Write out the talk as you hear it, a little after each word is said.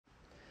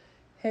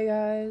Hey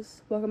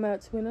guys, welcome back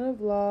to another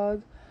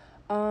vlog.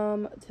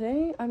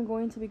 Today I'm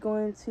going to be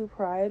going to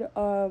Pride.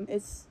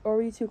 It's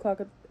already 2 o'clock,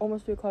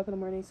 almost 3 o'clock in the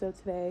morning, so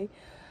today,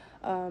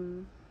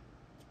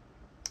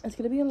 it's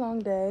gonna be a long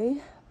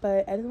day,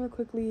 but I just want to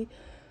quickly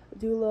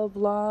do a little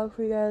vlog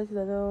for you guys,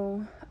 because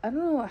I don't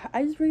know,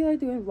 I just really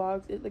like doing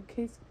vlogs.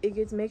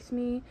 Makes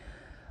me,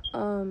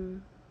 my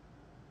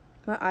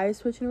eyes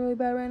twitching really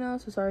bad right now,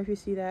 so sorry if you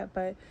see that,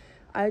 but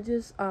I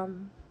just, I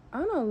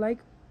don't know, like,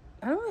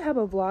 I don't really have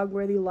a vlog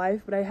worthy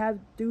life, but I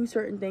do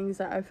certain things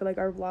that I feel like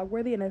are vlog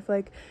worthy, and I feel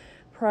like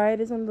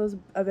Pride is one of those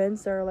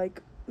events that are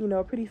like,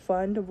 pretty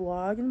fun to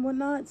vlog and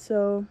whatnot.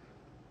 So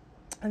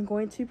I'm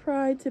going to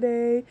Pride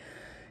today.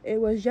 It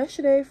was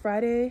yesterday,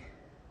 Friday.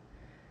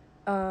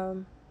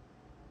 No,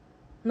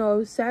 it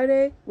was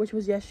Saturday, which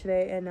was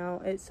yesterday, and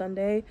now it's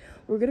Sunday.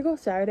 We were gonna go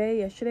Saturday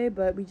yesterday,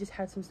 but we just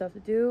had some stuff to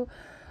do.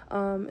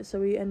 So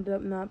we ended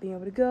up not being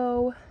able to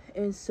go,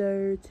 and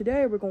so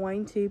today we're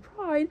going to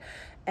Pride,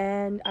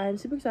 and I'm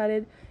super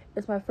excited.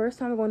 It's my first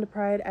time going to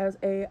Pride as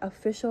a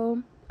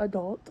official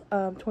adult,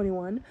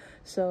 21,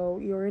 so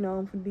you already know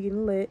I'm gonna be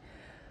getting lit.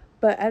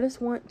 But I just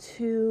want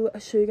to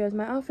show you guys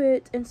my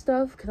outfit and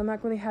stuff, because I'm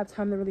not going to have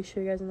time to really show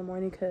you guys in the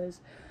morning,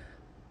 because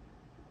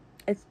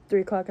it's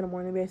 3 o'clock in the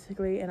morning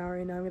basically, and I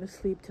already know I'm gonna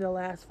sleep to the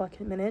last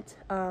fucking minute.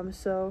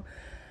 So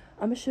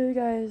I'm gonna show you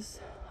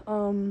guys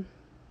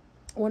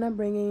what I'm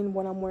bringing,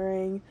 what I'm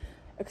wearing,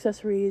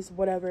 accessories,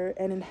 whatever,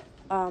 and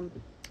then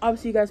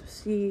obviously you guys will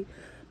see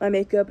my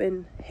makeup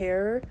and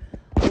hair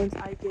once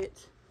I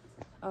get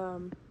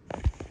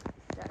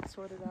that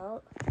sorted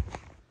out.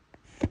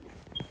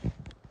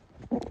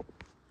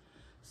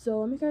 So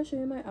let me kind of show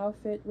you my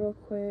outfit real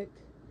quick.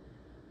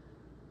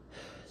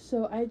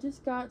 So I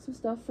just got some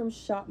stuff from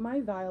Shop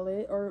My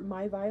Violet, or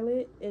My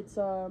Violet. It's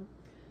a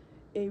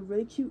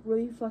really cute,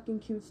 really fucking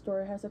cute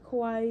store. It has a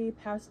kawaii,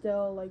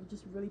 pastel, like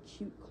just really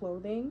cute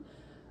clothing.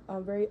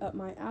 Very up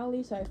my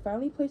alley. So I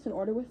finally placed an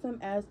order with them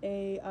as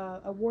a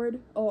award.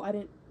 Oh, I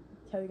didn't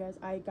tell you guys,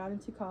 I got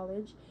into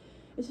college.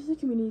 It's just a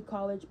community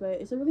college, but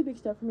it's a really big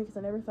step for me because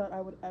I never thought I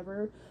would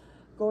ever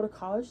go to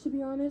college, to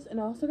be honest. And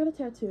I also got a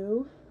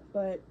tattoo,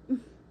 but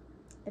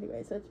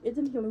anyway, so it's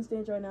in healing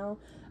stage right now.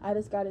 I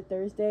just got it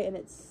Thursday and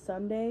it's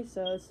Sunday,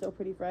 so it's still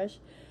pretty fresh.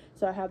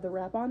 So I have the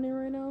wrap on there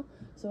right now,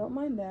 so don't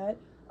mind that.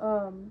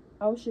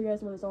 I will show you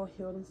guys when it's all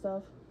healed and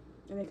stuff,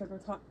 and make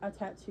a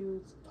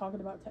tattoo,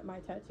 talking about my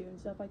tattoo and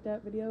stuff like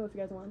that video if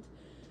you guys want.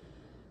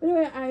 But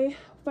anyway, I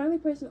finally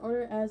placed an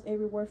order as a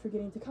reward for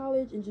getting to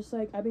college, and just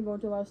like I've been going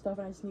through a lot of stuff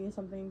and I just needed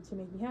something to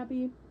make me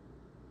happy,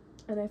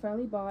 and I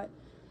finally bought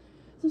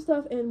some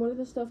stuff, and one of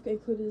the stuff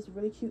included this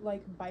really cute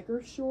like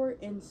biker short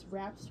and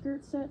wrap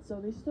skirt set. So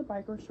these are the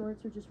biker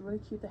shorts, are just really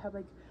cute. They have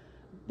like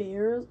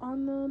bears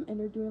on them, and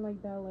they're doing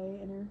like ballet,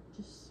 and they're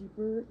just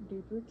super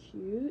duper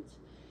cute.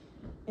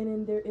 And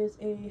then there is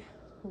a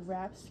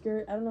wrap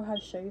skirt. I don't know how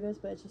to show you this,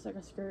 but it's just like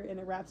a skirt and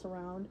it wraps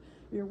around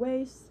your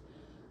waist.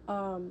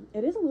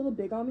 It is a little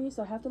big on me,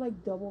 so I have to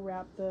like double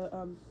wrap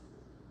the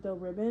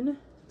ribbon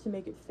to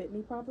make it fit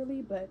me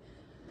properly, but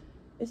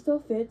it still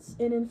fits.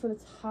 And then for the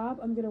top,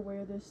 I'm gonna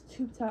wear this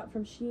tube top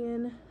from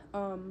Shein.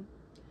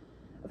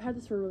 I've had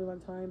this for a really long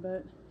time,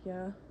 but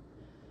yeah.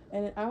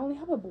 And I only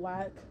have a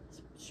black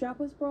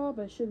strapless bra,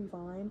 but it should be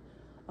fine.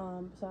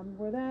 So I'm gonna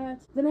wear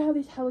that. Then I have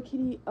these Hello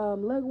Kitty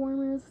leg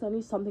warmers, because I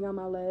need something on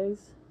my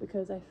legs,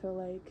 because I feel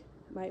like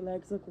my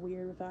legs look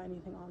weird without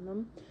anything on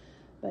them.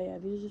 But yeah,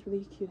 these are just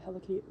really cute Hello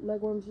Kitty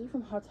leg warmers. These are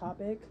from Hot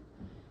Topic.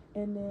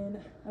 And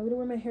then I'm gonna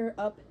wear my hair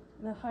up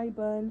in a high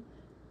bun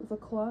with a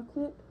claw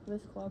clip,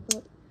 this claw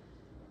clip.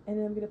 And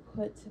then I'm gonna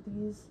put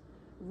these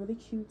really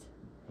cute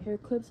hair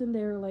clips in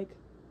there, like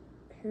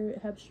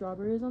have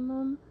strawberries on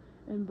them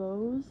and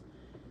bows.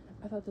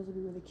 I thought those would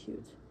be really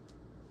cute.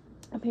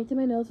 I painted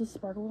my nails with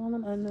sparkles on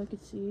them. I don't know if you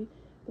can see,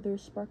 but they're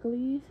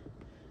sparkly.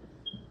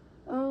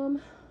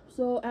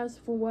 So as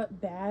for what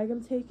bag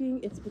I'm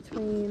taking, it's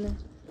between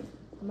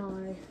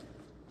my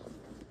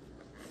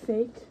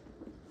fake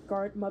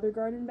mother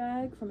garden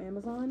bag from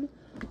Amazon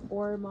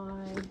or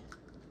my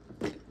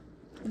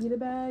Vita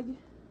bag.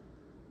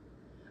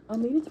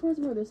 I'm leaning towards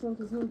more this one,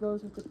 because this one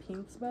goes with the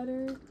pinks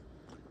better.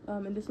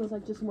 And this one's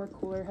like just more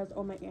cooler. It has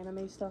all my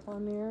anime stuff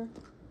on there.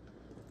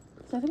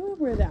 So I think I'm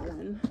gonna wear that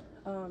one.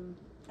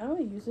 I don't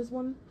really use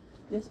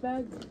this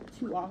bag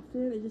too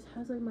often. It just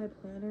has like my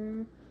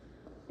planner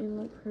and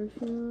like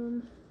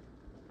perfume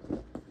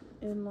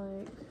and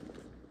like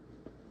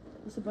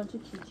just a bunch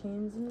of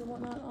keychains and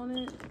whatnot on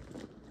it.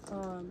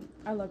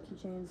 I love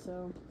keychains,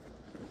 so.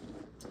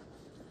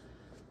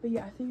 But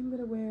yeah, I think I'm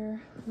gonna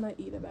wear my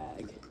Ida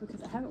bag,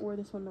 because I haven't worn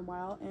this one in a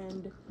while,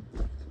 and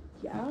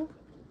yeah.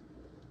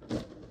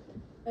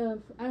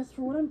 As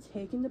for what I'm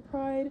taking to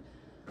Pride,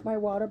 my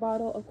water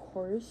bottle, of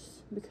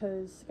course,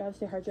 because gotta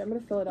stay hydrated. I'm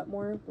gonna fill it up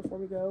more before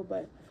we go,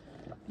 but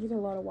I'm drinking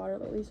a lot of water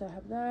lately, so I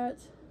have that.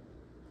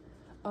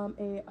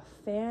 A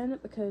fan,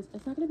 because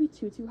it's not gonna be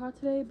too hot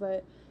today,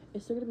 but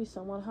it's still gonna be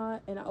somewhat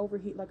hot, and I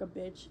overheat like a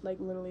bitch,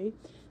 like literally.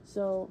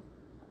 So,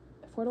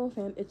 affordable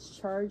fan. It's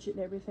charged and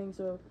everything,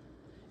 so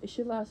it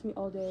should last me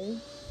all day.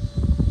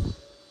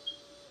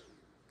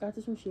 Got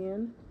this from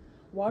Shein.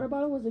 Water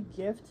bottle was a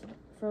gift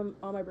from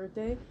on my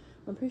birthday.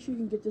 I'm pretty sure you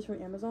can get this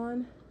from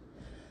Amazon.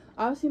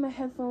 Obviously my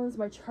headphones,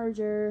 my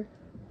charger.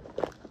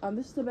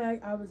 This is the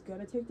bag I was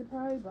gonna take to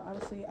Pride, but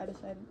honestly I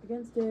decided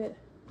against it.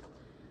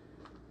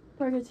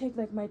 Probably gonna take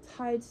like my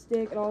Tide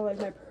stick and all like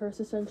my purse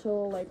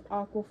essential, like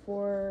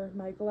Aquaphor,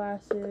 my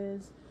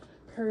glasses,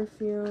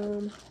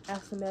 perfume,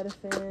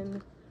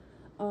 acetaminophen,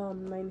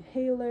 my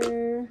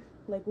inhaler,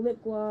 like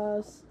lip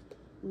gloss,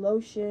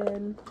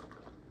 lotion,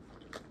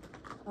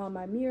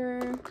 my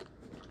mirror,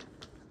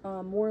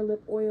 more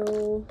lip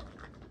oil.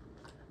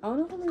 I don't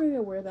know if I'm really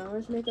gonna wear that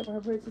much makeup. I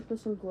probably just put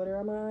some glitter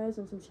on my eyes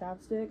and some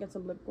chapstick and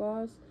some lip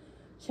gloss.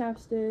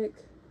 Chapstick,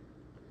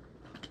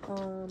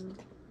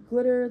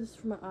 glitter. This is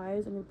for my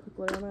eyes. I'm gonna put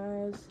glitter on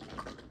my eyes.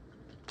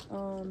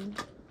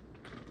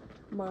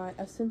 My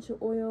essential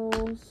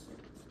oils.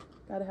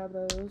 Gotta have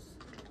those.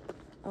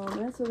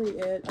 That's really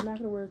it. I'm not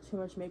gonna wear too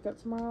much makeup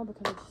tomorrow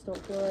because I just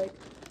don't feel like.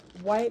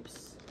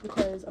 Wipes,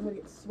 because I'm gonna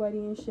get sweaty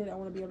and shit. I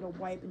want to be able to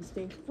wipe and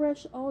stay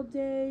fresh all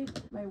day.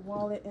 My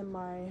wallet and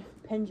my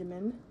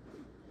Benjamin.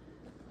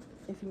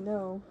 If you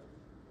know,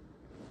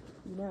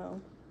 you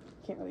know.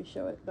 Can't really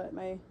show it, but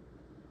my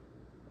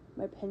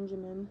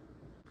Benjamin,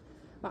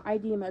 my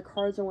ID and my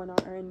cards and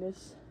whatnot are in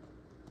this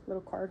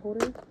little card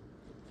holder.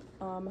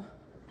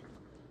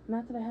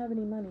 Not that I have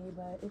any money,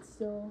 but it's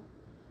still,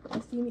 I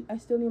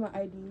still need my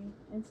ID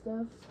and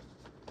stuff.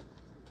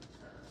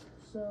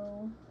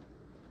 So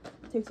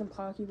take some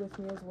Pocky with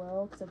me as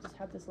well, because I just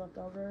have this left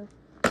over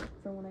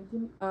from when I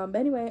didn't. But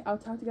anyway, I'll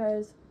talk to you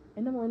guys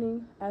in the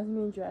morning as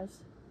me and dress.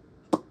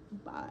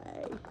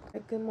 Bye.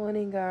 Good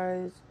morning,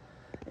 guys.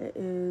 It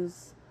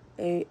is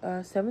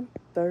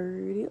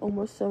 7:30,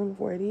 almost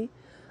 7:40.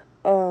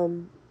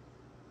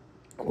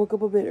 Woke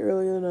up a bit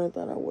earlier than I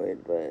thought I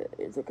would, but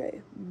it's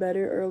okay.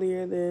 Better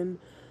earlier than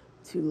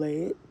too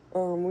late.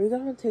 We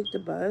gotta take the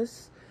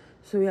bus,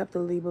 so we have to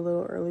leave a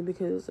little early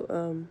because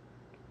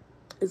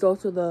it's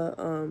also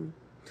the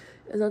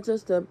it's not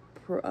just the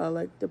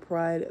like the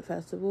Pride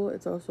festival,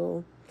 it's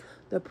also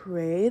the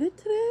parade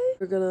today.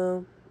 We're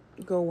gonna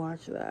go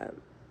watch that,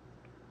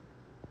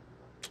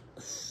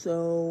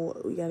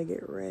 so we gotta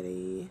get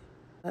ready.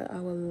 I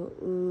will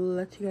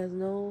let you guys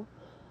know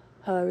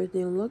how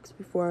everything looks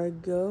before I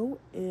go,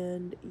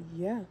 and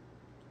yeah,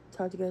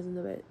 talk to you guys in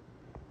a bit.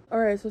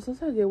 Alright, so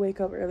since I did wake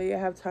up early, I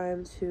have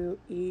time to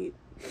eat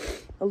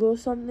a little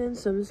something,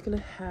 so I'm just gonna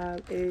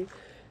have a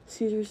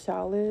Caesar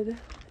salad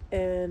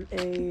and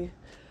a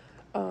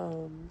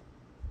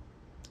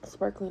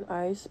sparkling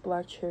ice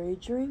black cherry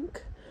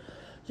drink,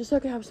 just so I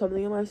can have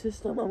something in my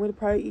system. I'm gonna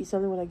probably eat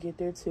something when I get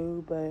there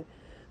too, but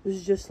this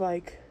is just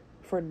like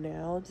for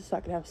now, just so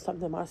I can have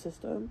something in my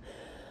system,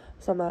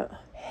 so I'm not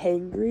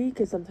hangry,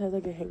 because sometimes I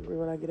get hangry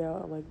when I get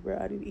out. I'm like, bro,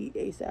 I need to eat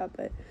ASAP.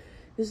 But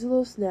this is a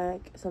little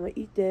snack, so I'm gonna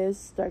eat this,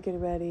 start getting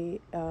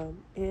ready,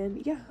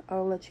 and yeah,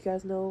 I'll let you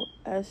guys know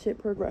as shit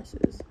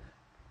progresses.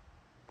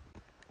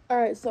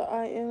 Alright, so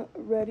I am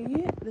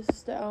ready. This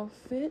is the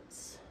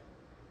outfit.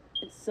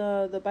 It's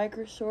the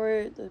biker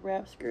short, the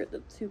wrap skirt, the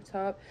tube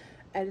top,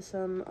 added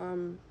some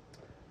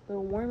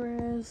little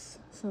warmers,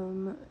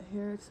 some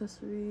hair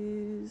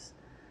accessories,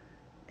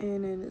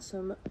 and then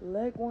some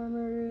leg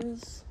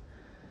warmers.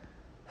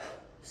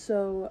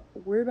 So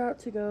we're about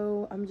to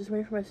go. I'm just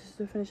waiting for my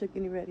sister to finish up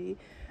getting ready,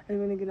 and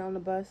I'm gonna get on the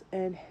bus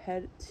and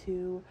head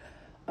to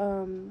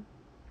Pride.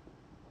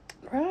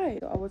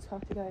 I will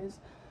talk to you guys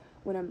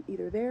when I'm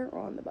either there or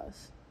on the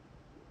bus.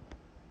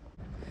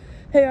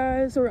 Hey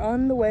guys, so we're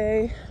on the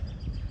way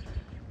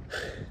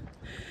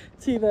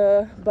to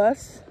the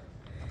bus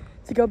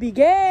to go be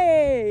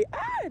gay.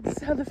 This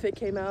is how the fit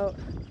came out.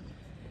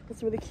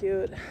 It's really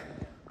cute.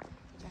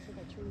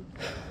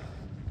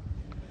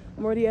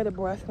 I'm already out of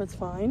breath, but it's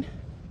fine.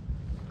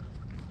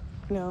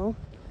 No,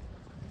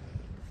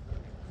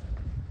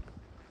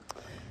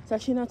 it's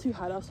actually not too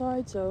hot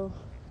outside, so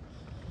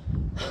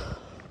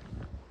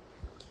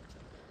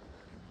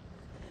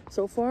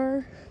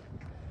far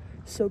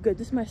so good.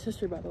 This is my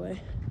sister, by the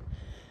way.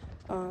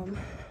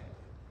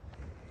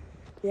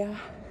 Yeah,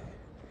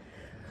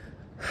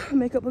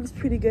 makeup looks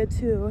pretty good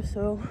too,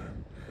 so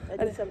I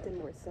did something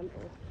more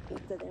simple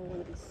because I didn't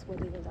want to be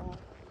sweating it off,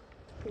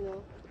 you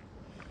know.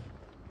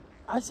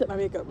 I set my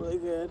makeup really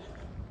good.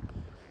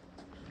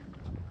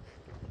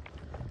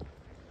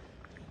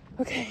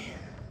 Okay,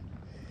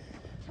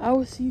 I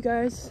will see you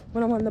guys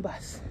when I'm on the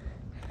bus.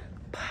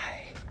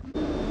 Bye.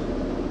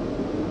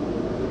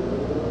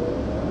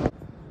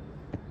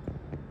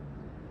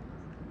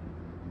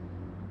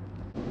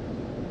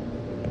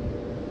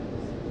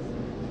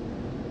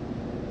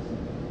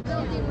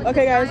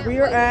 Okay guys, we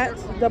are at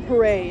the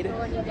parade.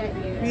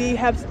 We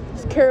have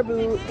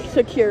caribou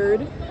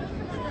secured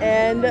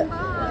and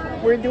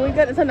we're doing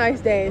good. It's a nice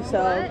day,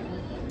 so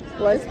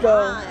let's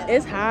go.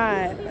 It's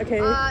hot. Okay.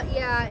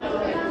 Yeah.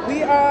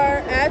 We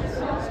are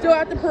still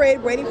at the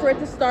parade, waiting for it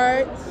to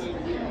start.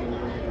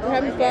 We're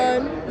having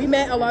fun. We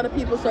met a lot of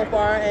people so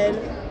far, and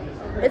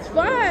it's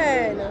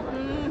fun.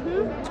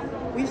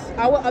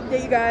 I will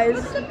update you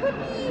guys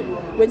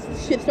when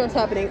shit starts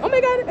happening. Oh my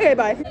god. Okay,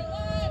 bye.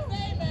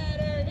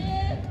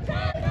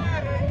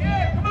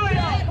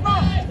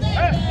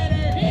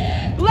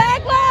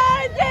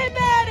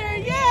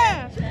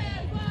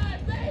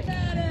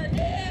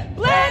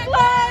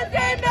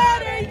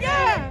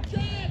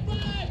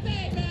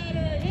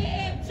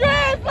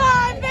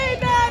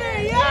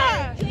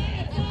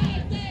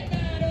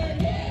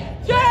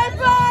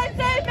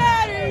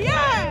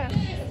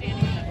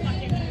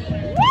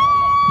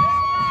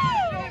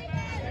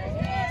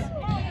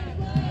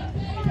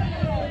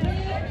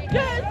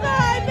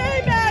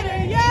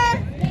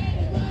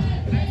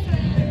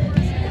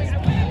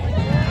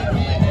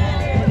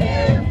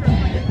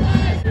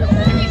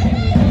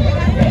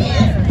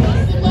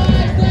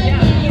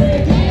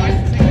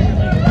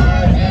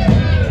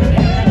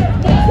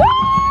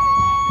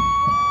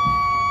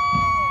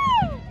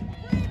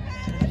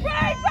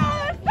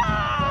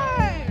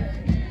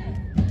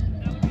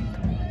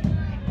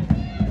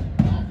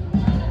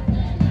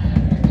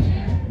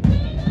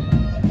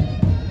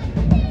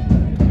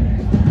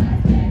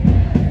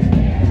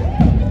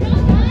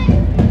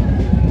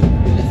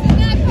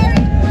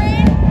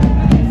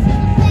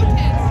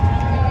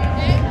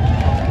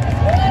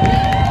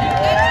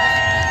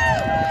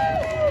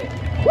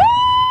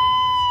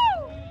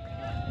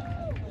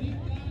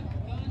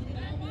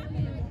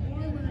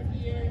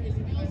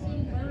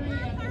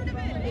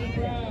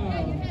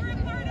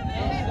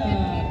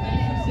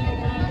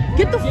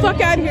 Get the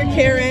fuck out of here,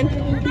 Karen.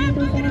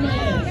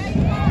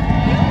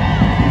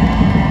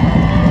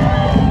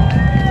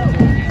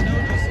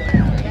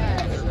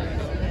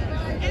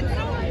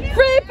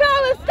 Free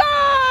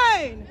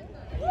Palestine!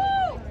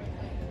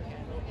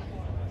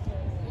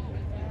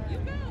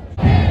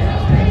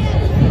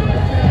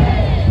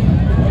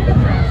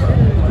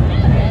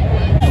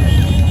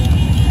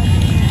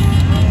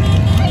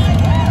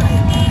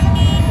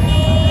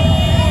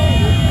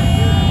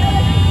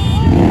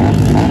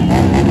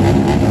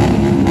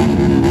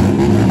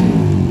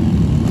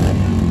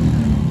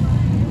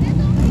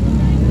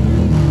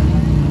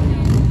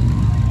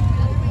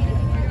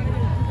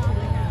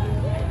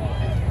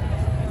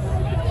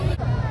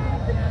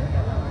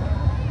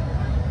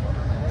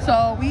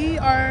 So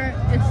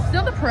it's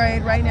still the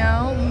parade right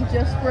now. We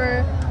just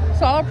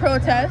saw a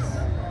protest,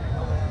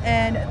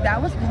 and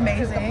that was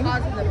amazing.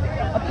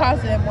 A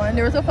positive one.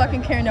 There was a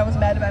fucking Karen that was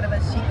mad about it,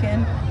 but she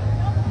can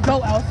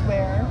go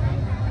elsewhere.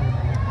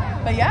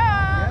 But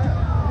yeah.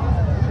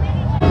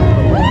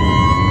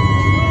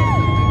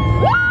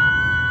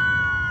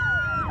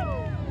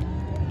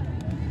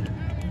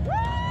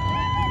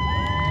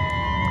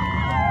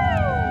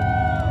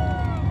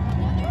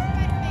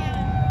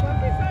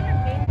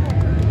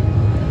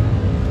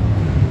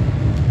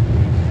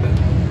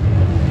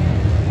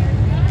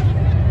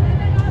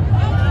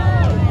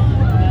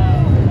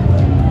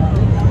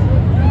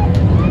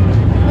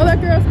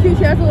 Cute.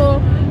 She has a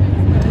little,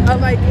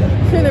 like,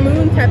 to the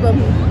moon type of.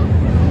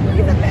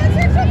 He's a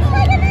fencer from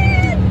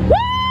Spider-Man!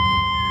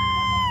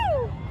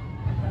 Woo!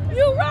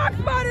 You rock,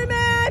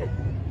 Spider-Man!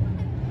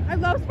 I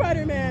love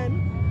Spider-Man.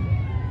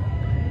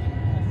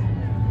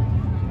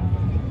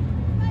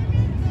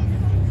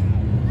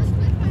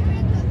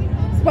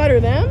 Spider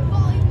them?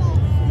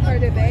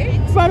 Spider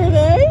they? Spider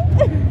they?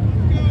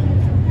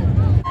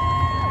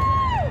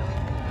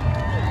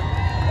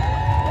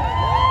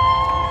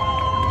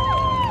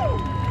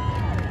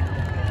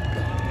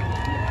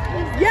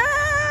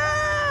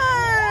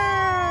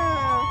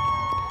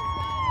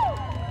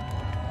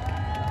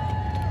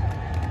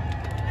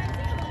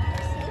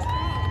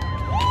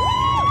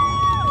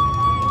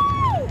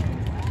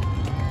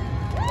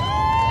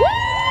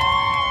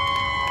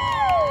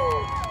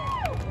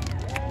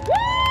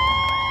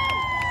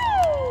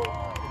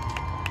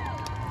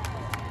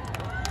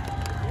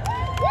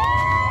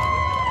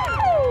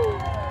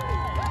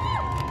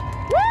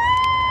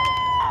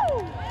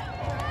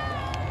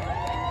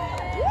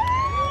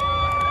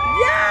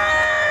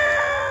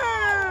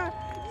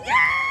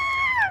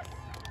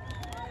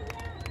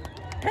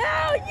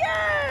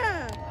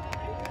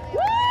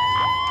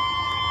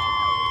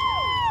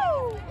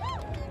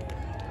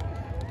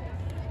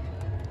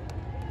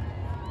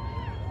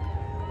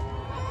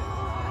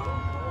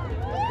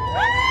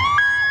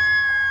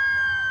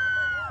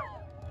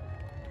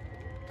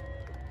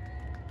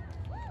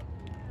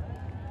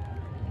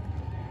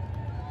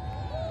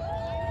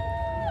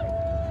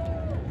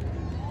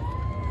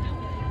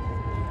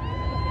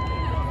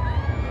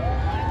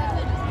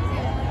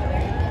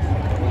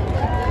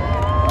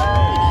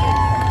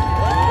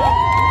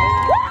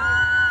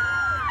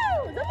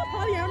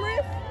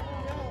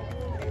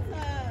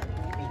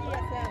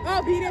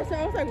 So I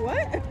was like,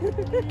 what? We're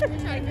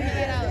trying to figure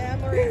it out.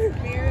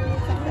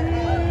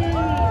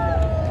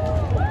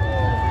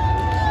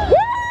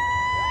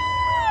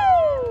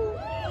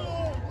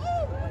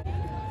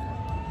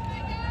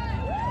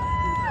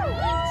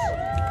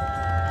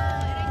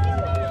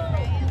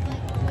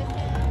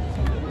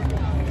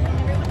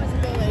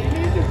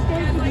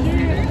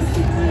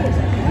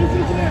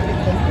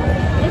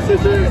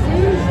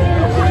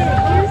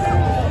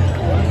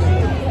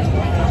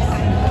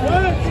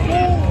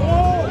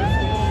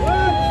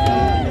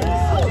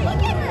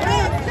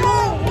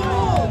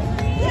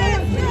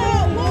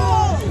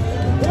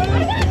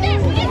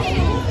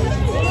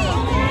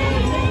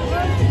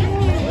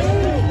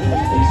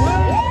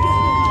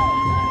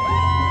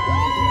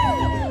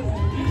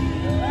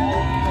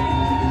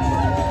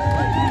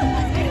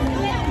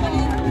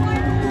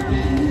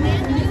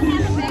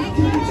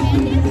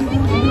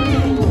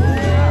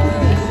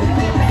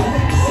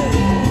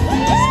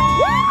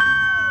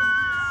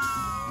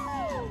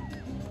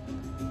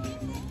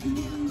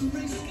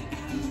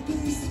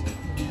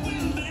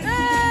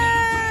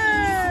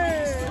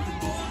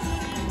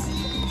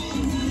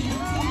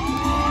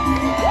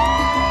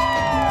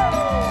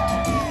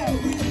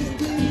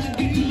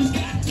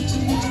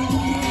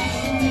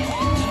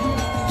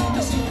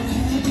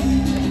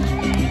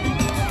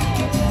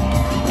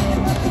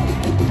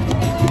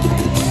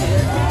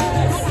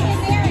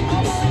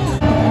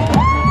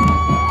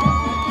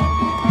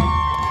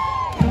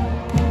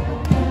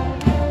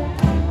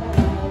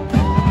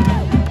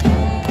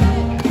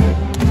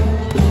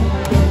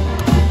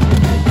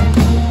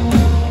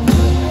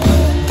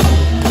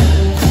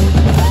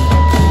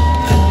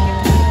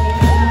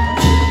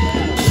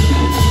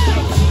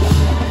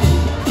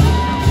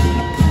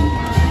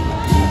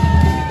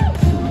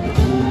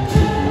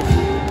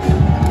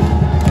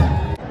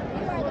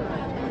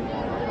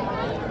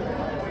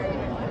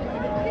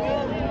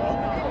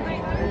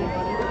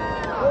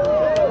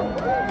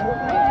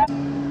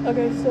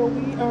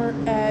 are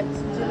at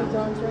Jimmy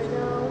John's right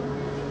now,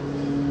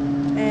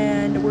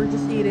 and we're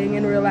just eating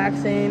and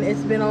relaxing.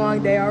 It's been a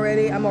long day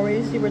already. I'm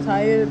already super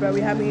tired, but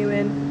we haven't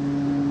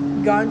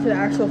even gone to the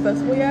actual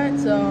festival yet,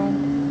 so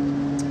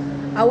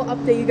I will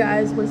update you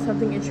guys when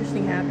something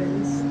interesting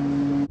happens.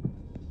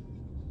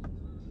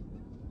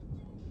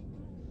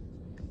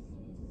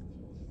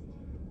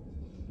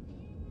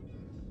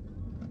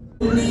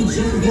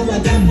 I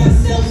got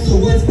myself, so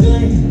what's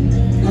good?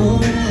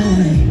 Alright,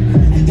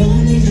 I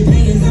don't need your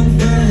opinions, I'm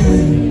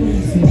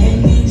fine. Make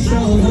me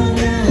troll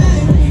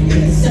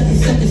online.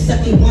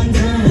 Suck it one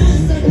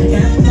time. I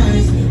got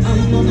mine,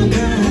 I'm on my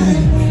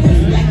grind.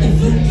 Like the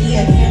fluky, I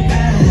can't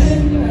buy.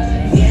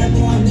 Yeah,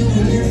 boy, I'm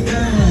doing just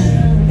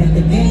fine. Got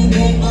the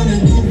bang on a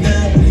new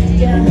vibe.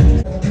 Yeah.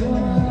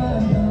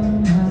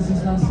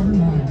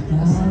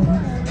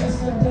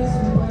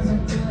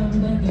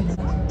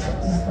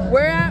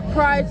 We're at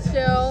Pride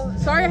still.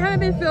 Sorry I haven't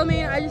been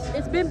filming.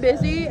 It's been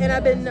busy and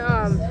I've been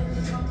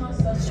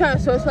just trying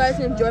to socialize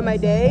and enjoy my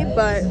day,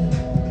 but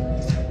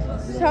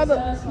just how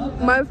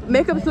my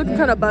makeup's looking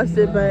kind of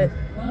busted, but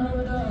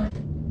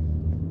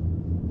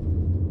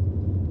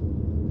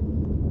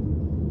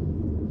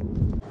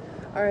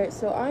alright,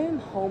 so I am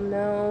home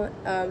now.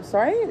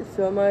 Sorry I didn't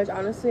film much.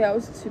 Honestly, I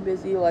was too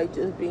busy like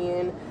just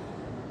being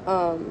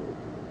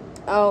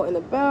out and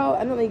about.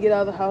 I don't really get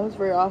out of the house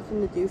very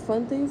often to do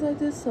fun things like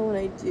this, so when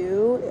I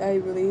do, I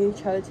really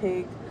try to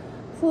take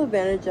full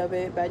advantage of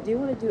it. But I do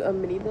want to do a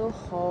mini little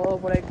haul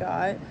of what I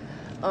got.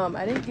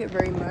 I didn't get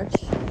very much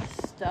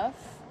stuff.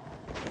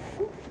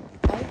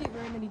 I didn't get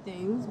very many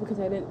things because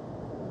I didn't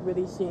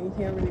really see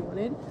anything I really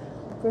wanted.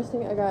 First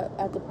thing I got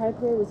at the Pride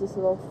Parade was this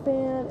little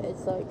fan.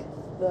 It's like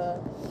the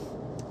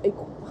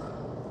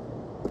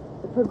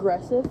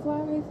progressive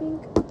flag, I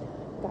think.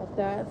 Got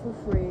that for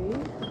free.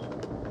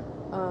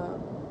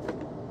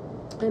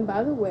 And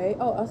by the way,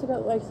 I also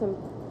got like some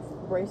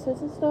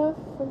bracelets and stuff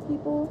from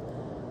people.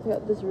 I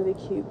got this really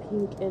cute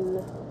pink and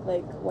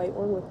like white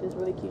one with this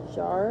really cute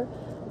jar.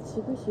 It's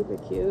super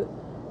cute.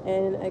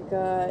 And I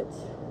got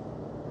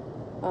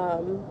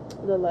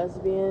the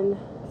lesbian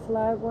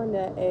flag one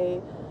that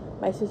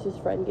my sister's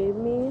friend gave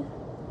me,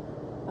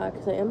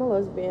 because I am a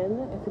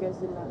lesbian, if you guys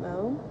did not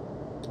know.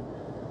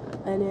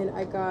 And then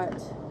I got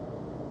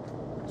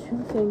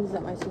two things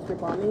that my sister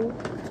bought me.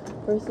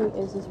 First thing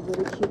is this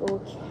really cute little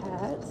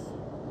cat,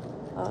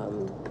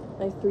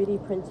 like 3D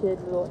printed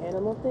little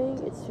animal thing.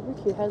 It's super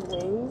cute, it has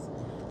wings,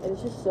 and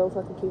it's just so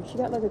fucking cute. She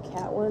got like a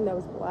cat one that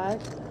was black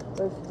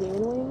with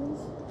demon wings,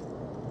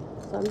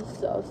 so I'm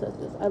just so obsessed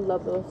with this. I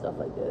love little stuff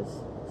like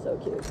this, so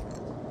cute.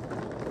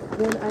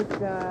 Then I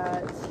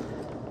got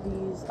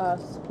these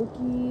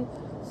spooky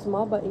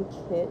small button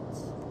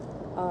kits.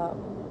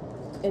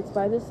 It's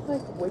by this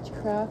like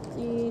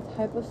witchcrafty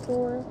type of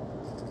store.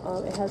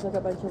 It has like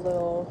a bunch of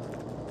little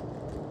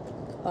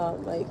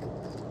like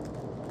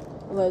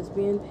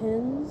lesbian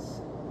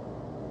pins.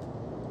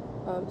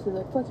 So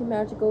like fucking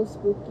magical,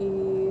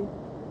 spooky,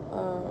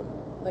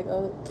 like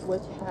a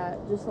witch hat,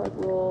 just like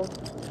little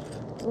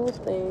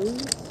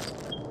things.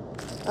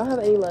 I don't have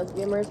any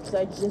lesbian merch because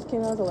I just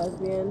came out as a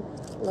lesbian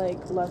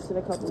like less than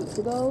a couple weeks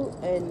ago,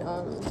 and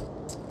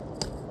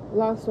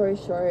long story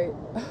short,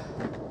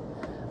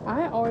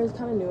 I always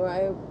kind of knew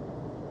I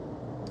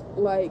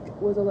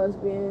like was a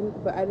lesbian,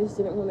 but I just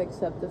didn't want to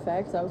accept the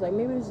facts. I was like,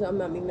 maybe I'm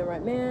not meeting the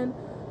right man.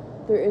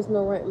 There is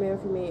no right man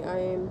for me. I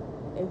am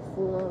a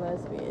full-on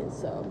lesbian.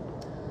 So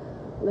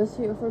let's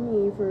hear from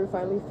me for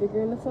finally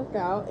figuring the fuck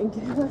out and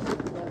getting my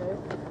shit together.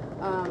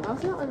 I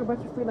also got like a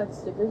bunch of free like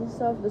stickers and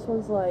stuff. This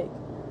one's like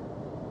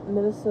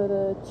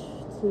Minnesota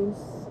team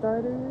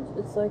starters.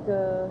 It's like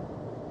I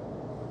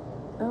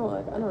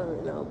don't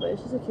really know, but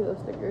it's just a cute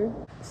little sticker.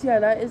 So yeah,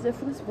 that is it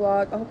for this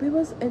vlog. I hope it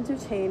was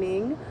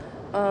entertaining.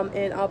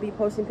 And I'll be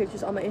posting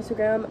pictures on my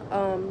Instagram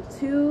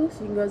too,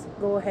 so you can guys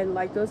go ahead and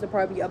like those. They'll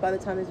probably be up by the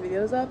time this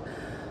video is up.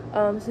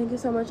 So thank you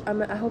so much.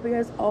 I hope you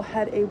guys all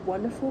had a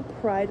wonderful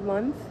Pride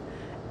Month,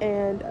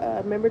 and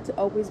remember to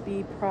always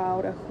be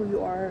proud of who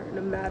you are,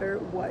 no matter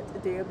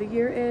what day of the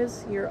year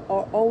is. You're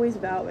always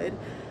valid.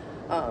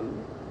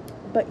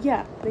 But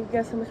yeah, thank you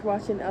guys so much for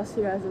watching. I'll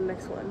see you guys in the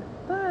next one.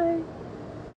 Bye.